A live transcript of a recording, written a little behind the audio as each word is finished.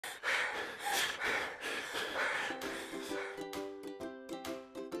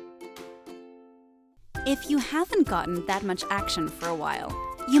If you haven't gotten that much action for a while,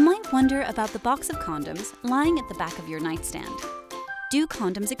 you might wonder about the box of condoms lying at the back of your nightstand. Do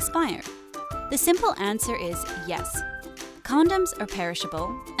condoms expire? The simple answer is yes. Condoms are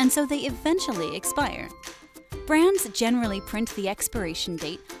perishable, and so they eventually expire. Brands generally print the expiration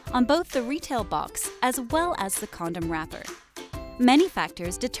date on both the retail box as well as the condom wrapper. Many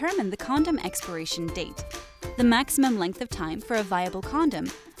factors determine the condom expiration date. The maximum length of time for a viable condom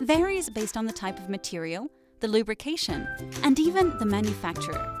varies based on the type of material, the lubrication, and even the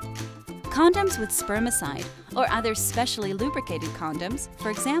manufacturer. Condoms with spermicide or other specially lubricated condoms, for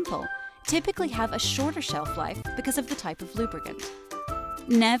example, typically have a shorter shelf life because of the type of lubricant.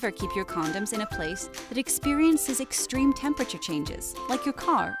 Never keep your condoms in a place that experiences extreme temperature changes, like your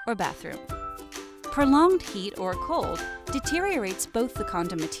car or bathroom. Prolonged heat or cold deteriorates both the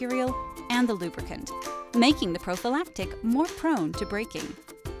condom material and the lubricant, making the prophylactic more prone to breaking.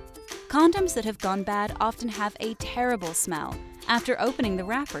 Condoms that have gone bad often have a terrible smell after opening the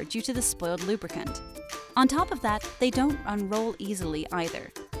wrapper due to the spoiled lubricant. On top of that, they don't unroll easily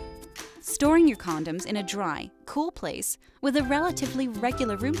either. Storing your condoms in a dry, cool place with a relatively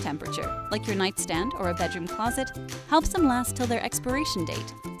regular room temperature, like your nightstand or a bedroom closet, helps them last till their expiration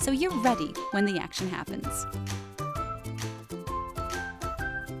date, so you're ready when the action happens.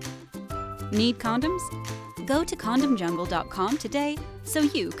 Need condoms? Go to condomjungle.com today so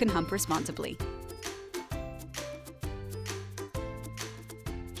you can hump responsibly.